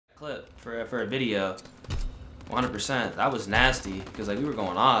clip for a video. 100%. That was nasty because like we were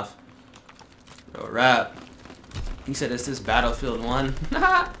going off. Bro, rap. He said it's this Battlefield 1.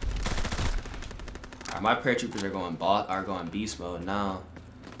 Alright, my paratroopers are going beast mode now.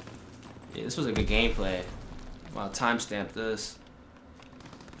 Yeah, this was a good gameplay. I'll timestamp this.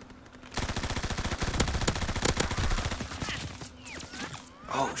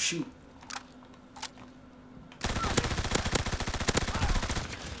 Oh shoot.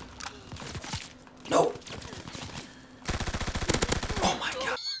 No. Oh my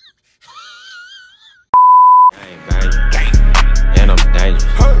god. I ain't banging. And I'm dangerous.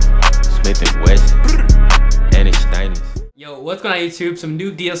 Smith and Wesson. And it's stainless. Yo, what's going on YouTube? Some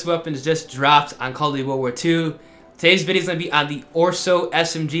new DLC weapons just dropped on COD WW2 World War II. Today's video is going to be on the ORSO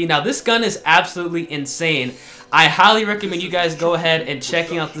SMG. Now, this gun is absolutely insane. I highly recommend you guys go ahead and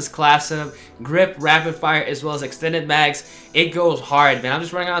checking out this class of grip, rapid fire, as well as extended mags. It goes hard, man. I'm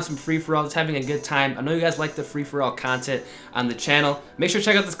just running on some free-for-all, just having a good time. I know you guys like the free-for-all content on the channel. Make sure to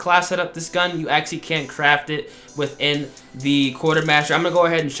check out this class setup. This gun, you actually can craft it within the quartermaster. I'm going to go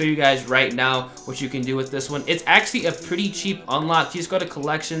ahead and show you guys right now what you can do with this one. It's actually a pretty cheap unlock. You just go to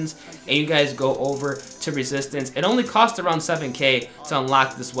collections and you guys go over to resistance. It only costs around 7K to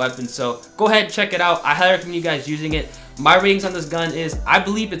unlock this weapon, so go ahead and check it out. I highly recommend you guys using it. My ratings on this gun is, I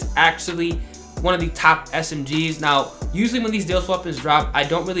believe it's actually one of the top SMGs. Now, usually when these DLC weapons drop, I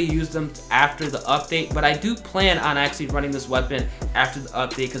don't really use them after the update, but I do plan on actually running this weapon after the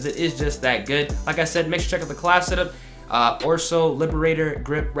update because it is just that good. Like I said, make sure to check out the class setup. ORSO, Liberator,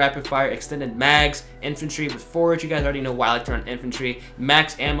 Grip, Rapid Fire, Extended Mags, Infantry with Forge. You guys already know why I like to run Infantry.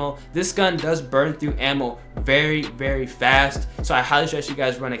 Max ammo. This gun does burn through ammo very, very fast. So I highly suggest you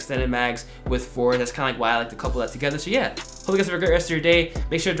guys run Extended Mags with Forge. That's kind of like why I like to couple that together. So yeah, hope you guys have a great rest of your day.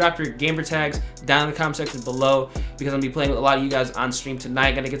 Make sure to drop your gamer tags down in the comment section below because I'm going to be playing with a lot of you guys on stream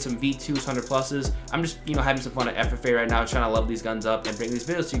tonight. Gonna get some V2s, 100 pluses. I'm just, having some fun at FFA right now, trying to level these guns up and bring these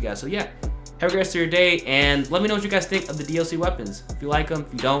videos to you guys. So yeah. Have a great rest of your day, and let me know what you guys think of the DLC weapons. If you like them,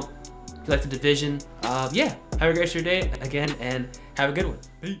 if you don't, if you like the Division, yeah. Have a great rest of your day, again, and have a good one.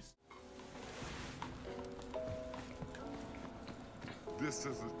 Peace. This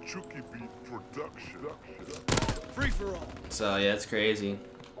is a Chucky Beat production. Free for all. So, yeah, it's crazy.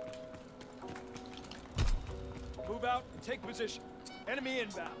 Move out and take position. Enemy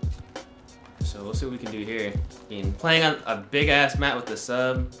inbound. So, we'll see what we can do here. Playing on a big-ass map with the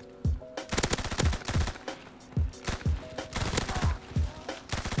sub.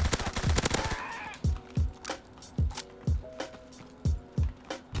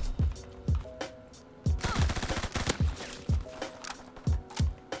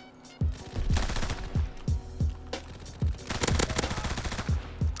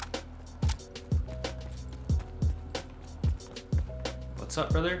 What's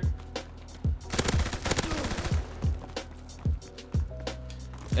up, brother?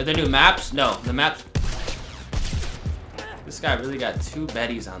 Are there new maps? No, the maps. This guy really got 2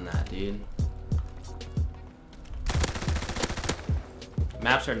 betties on that, dude.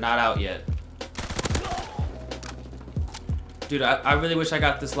 Maps are not out yet. Dude, I really wish I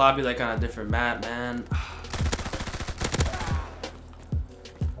got this lobby like on a different map, man.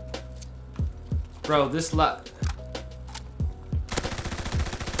 Bro, this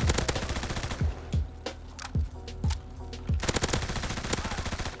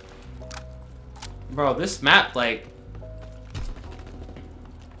Bro, this map, like,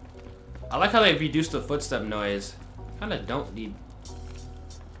 I like how they reduced the footstep noise. Kinda don't need.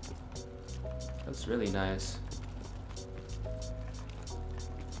 That's really nice.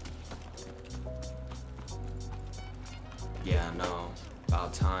 Yeah, no,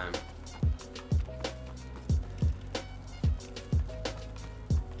 about time.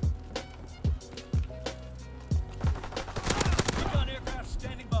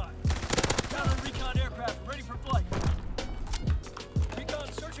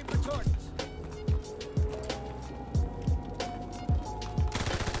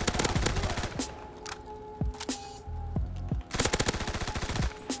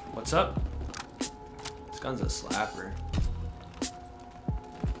 What's up? This gun's a slapper.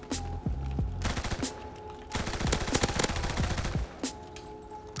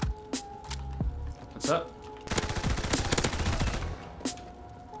 What's up?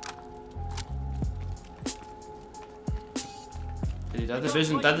 Dude, that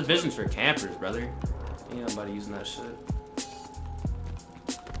division's for campers, brother. Ain't nobody using that shit.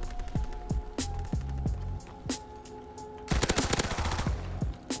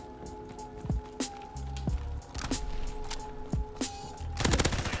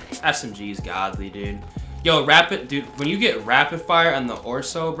 SMG is godly, dude. Yo, rapid, dude, when you get rapid fire on the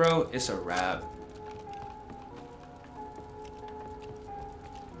ORSO, bro, it's a wrap.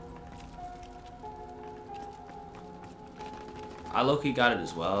 I low-key got it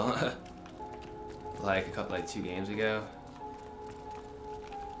as well. like 2 games ago.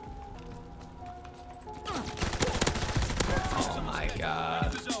 Oh my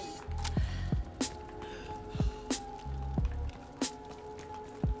god.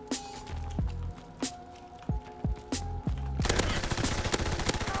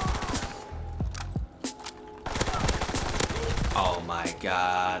 Oh my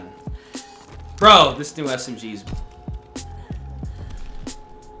god. Bro, this new SMG's...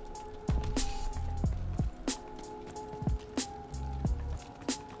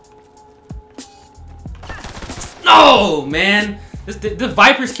 No, man! The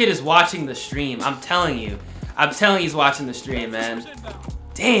Viper's kid is watching the stream. I'm telling you. I'm telling you he's watching the stream, man.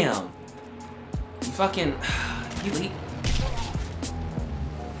 Damn. You fucking... Elite.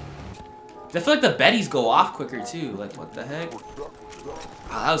 I feel like the Bettys go off quicker too. Like what the heck? Oh,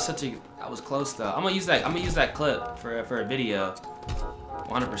 that was such a... That was close though. I'm gonna use that clip for a video.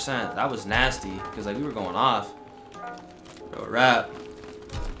 100%. That was nasty because like we were going off. Bro, rap.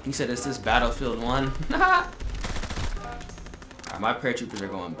 He said it's this Battlefield 1. Alright, my paratroopers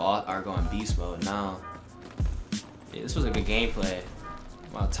are going beast mode now. Yeah, this was a good gameplay.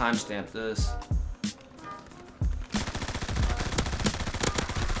 I'll timestamp this.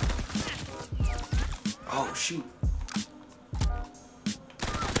 Oh shoot.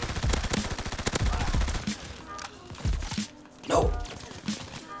 No.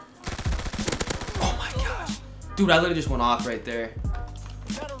 Oh my gosh. Dude, I literally just went off right there.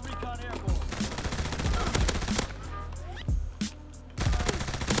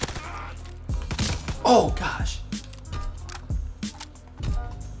 Oh gosh.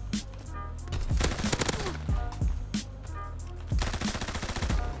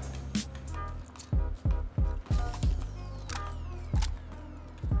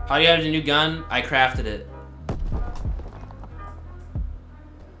 How do you have a new gun? I crafted it.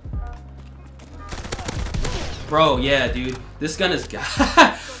 Bro, yeah, dude. This gun is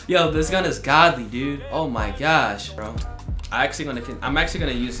Yo, this gun is godly, dude. Oh my gosh, bro. I'm actually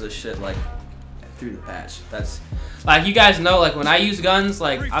gonna use this shit like through the patch. That's like, you guys know, like when I use guns,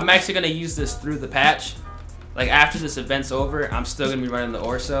 like I'm actually gonna use this through the patch. Like after this event's over, I'm still gonna be running the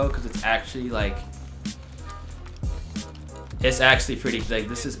ORSO because it's actually like, it's actually pretty, like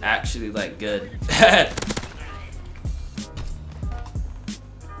this is actually like good.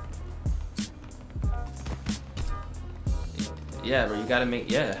 Yeah, bro, you gotta make,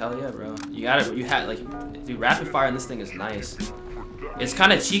 yeah, hell yeah, bro. You had like, dude, rapid fire in this thing is nice. It's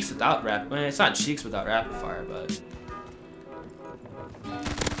kind of cheeks without rapid, it's not cheeks without rapid fire, but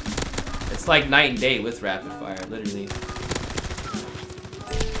it's like night and day with rapid fire, literally.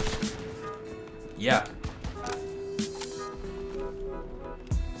 Yeah.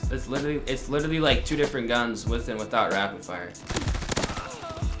 It's literally like 2 different guns with and without rapid fire.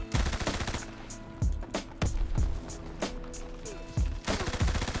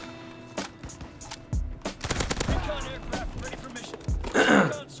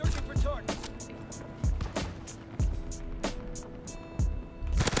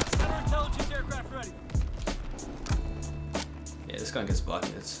 Yeah, this gun gets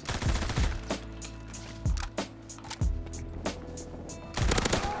buckets.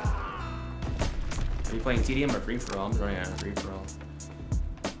 Are you playing TDM or free for all? I'm running out of free for all.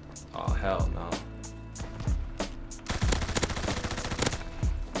 Oh hell no.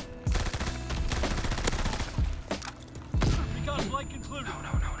 Recon flight concluded.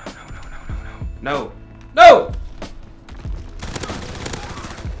 No. No!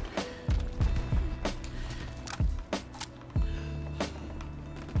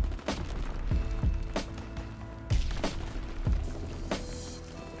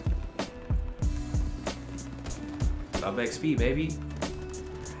 Up XP, baby.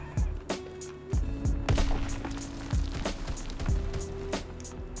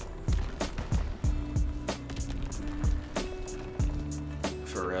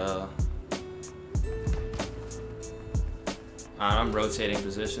 For real. I'm rotating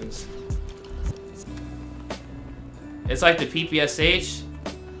positions. It's like the PPSH.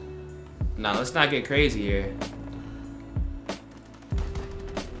 No, let's not get crazy here.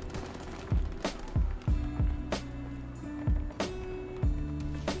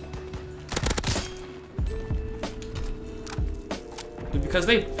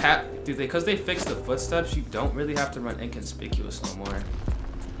 Because they fixed the footsteps, you don't really have to run inconspicuous no more.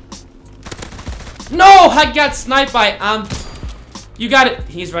 No, I got sniped by You got it.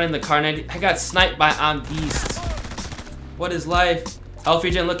 He's running the car 90. I got sniped by On Beast. What is life? Health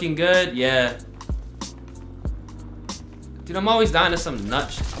regen looking good? Yeah. Dude, I'm always dying to some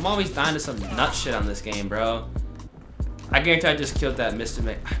nut shit on this game, bro. I guarantee I just killed that Mr.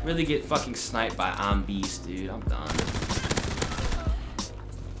 Mc. I really get fucking sniped by On Beast, dude. I'm done.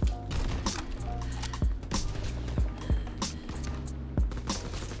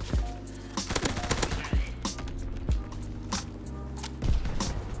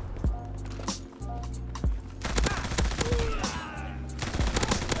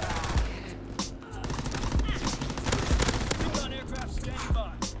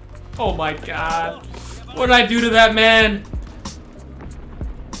 Oh my god. What did I do to that man?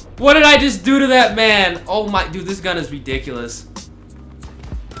 What did I just do to that man? Oh my, dude, this gun is ridiculous.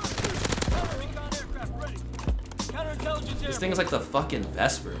 This thing is like the fucking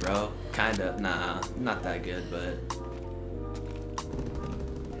Vesper, bro. Kinda. Nah, not that good, but.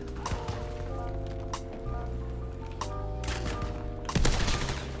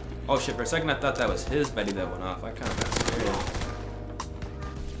 Oh shit, for a second I thought that was his Betty that went off. I kinda got scared.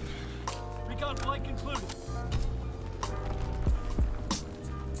 Recon flight concluded.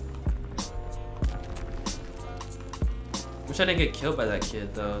 Wish I didn't get killed by that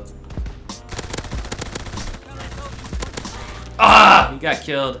kid though. Ah! He got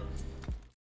killed.